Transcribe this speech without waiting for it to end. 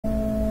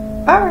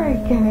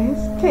Alright guys,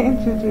 to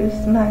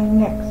introduce my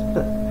next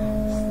book,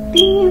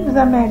 Steve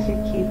the Magic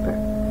Keeper.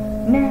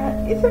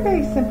 Now, it's a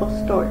very simple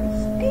story.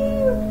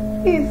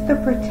 Steve is the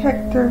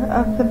protector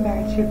of the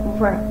magic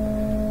realm.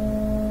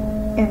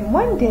 And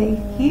one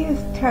day, he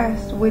is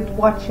tasked with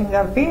watching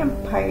a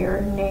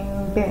vampire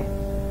named Ben.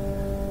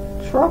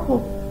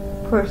 Trouble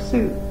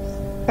pursues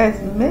as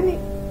many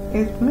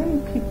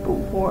people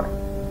who are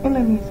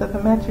enemies of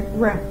the magic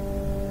realm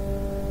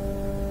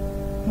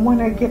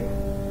wanna get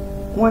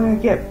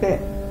Ben.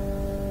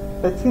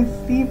 But since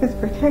Steve is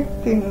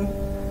protecting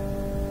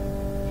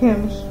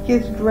him, he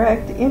gets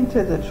dragged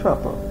into the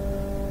trouble.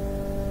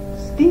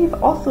 Steve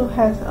also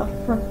has a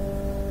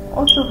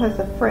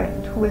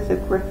friend who is a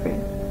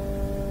griffin,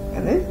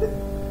 and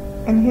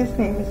his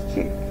name is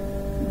Jake.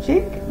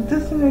 Jake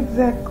doesn't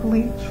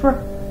exactly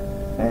trust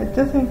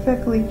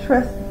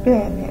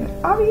Ben, and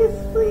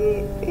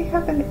obviously they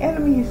have an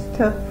enemies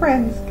to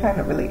friends kind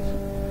of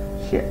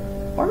relationship,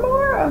 or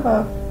more of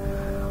a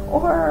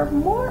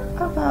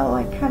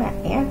like kind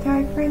of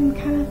anti-friend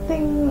kind of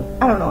thing.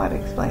 I don't know how to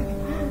explain it.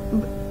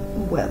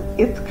 Well,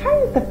 it's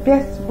kind of the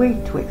best way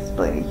to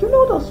explain it. You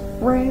know those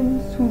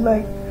friends who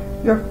like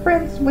you're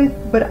friends with,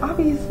 but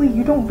obviously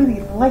you don't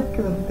really like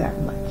them that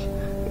much.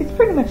 It's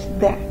pretty much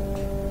that.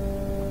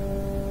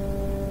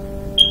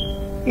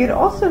 It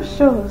also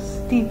shows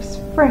Steve's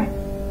friends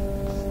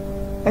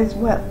as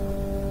well.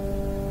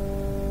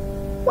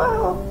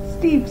 Well,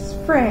 Steve's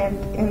friend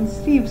and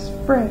Steve's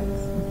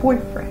friend's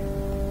boyfriend.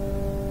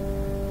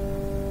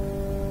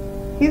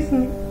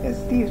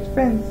 Steve's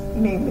friend's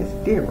name is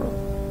Daryl.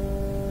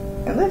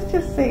 And let's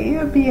just say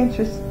it'll be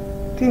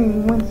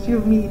interesting once you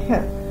meet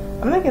him.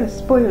 I'm not going to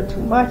spoil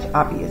too much,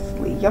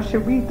 obviously. Y'all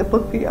should read the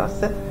book for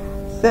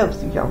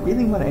yourselves if y'all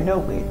really want to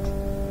know it.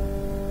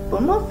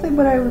 But mostly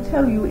what I will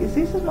tell you is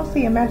this is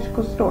mostly a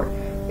magical story.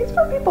 It's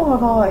for people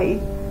of all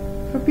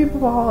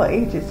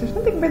ages. There's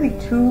nothing really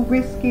too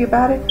risky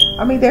about it.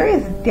 I mean, there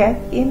is death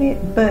in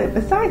it, but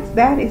besides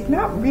that, it's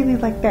not really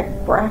like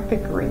that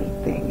graphic or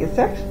anything. It's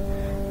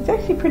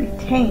actually pretty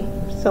tame,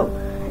 so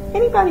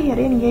anybody at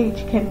any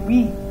age can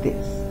read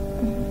this.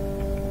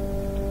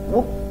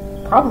 Well,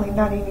 probably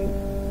not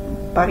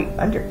anybody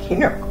under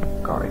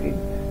kindergarten,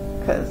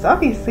 because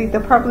obviously they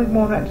probably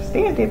won't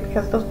understand it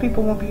because those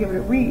people won't be able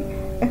to read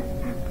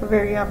for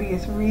very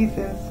obvious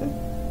reasons.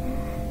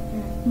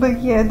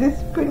 But yeah,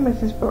 this pretty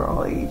much is for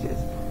all ages.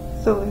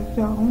 So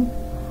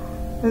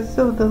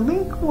the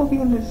link will be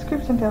in the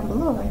description down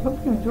below. I hope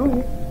you enjoy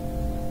it.